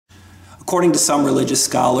According to some religious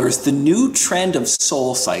scholars, the new trend of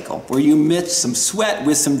soul cycle, where you mix some sweat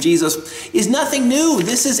with some Jesus, is nothing new.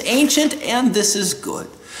 This is ancient and this is good.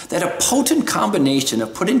 That a potent combination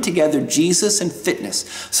of putting together Jesus and fitness,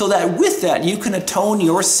 so that with that you can atone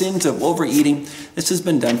your sins of overeating. This has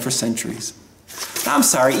been done for centuries. Now, I'm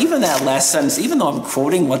sorry, even that last sentence, even though I'm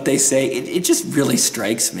quoting what they say, it just really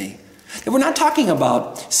strikes me. And we're not talking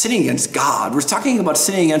about sinning against God. We're talking about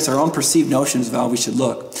sinning against our own perceived notions of how we should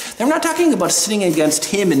look. And we're not talking about sinning against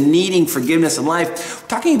Him and needing forgiveness in life. We're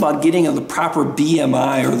talking about getting the proper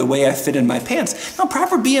BMI or the way I fit in my pants. Now,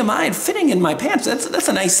 proper BMI and fitting in my pants, that's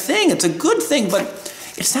a nice thing. It's a good thing, but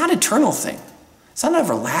it's not an eternal thing. It's not an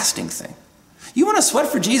everlasting thing. You want to sweat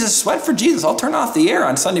for Jesus, sweat for Jesus. I'll turn off the air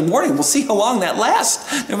on Sunday morning. We'll see how long that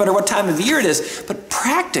lasts, no matter what time of year it is. But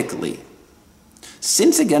practically,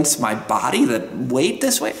 sins against my body that weight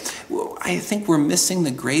this way, I think we're missing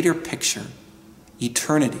the greater picture.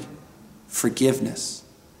 Eternity, forgiveness,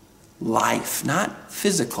 life, not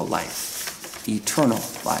physical life, eternal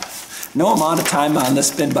life. No amount of time on the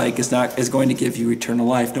spin bike is going to give you eternal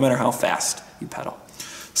life, no matter how fast you pedal.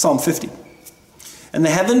 Psalm 50. And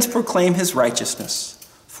the heavens proclaim His righteousness,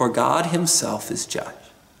 for God Himself is judge.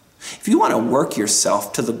 If you want to work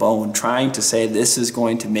yourself to the bone trying to say this is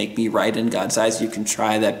going to make me right in God's eyes, you can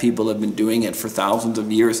try that. People have been doing it for thousands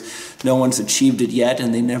of years. No one's achieved it yet,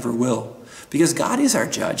 and they never will. Because God is our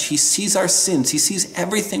judge. He sees our sins. He sees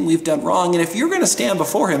everything we've done wrong. And if you're going to stand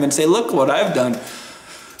before Him and say, look what I've done,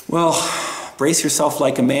 well, brace yourself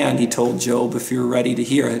like a man, He told Job, if you're ready to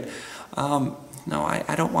hear it. No,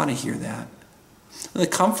 I don't want to hear that. The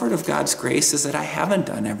comfort of God's grace is that I haven't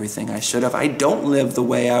done everything I should have. I don't live the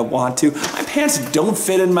way I want to. My pants don't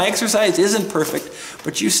fit and my exercise isn't perfect,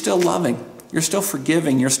 but you're still loving. You're still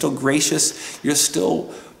forgiving. You're still gracious. You're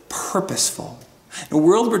still purposeful. In a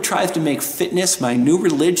world where it tries to make fitness my new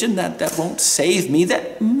religion, that won't save me.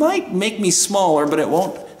 That might make me smaller, but it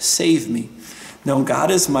won't save me. No,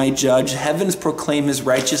 God is my judge. Heavens proclaim His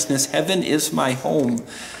righteousness. Heaven is my home.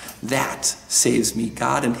 That saves me.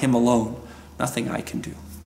 God and Him alone. Nothing I can do.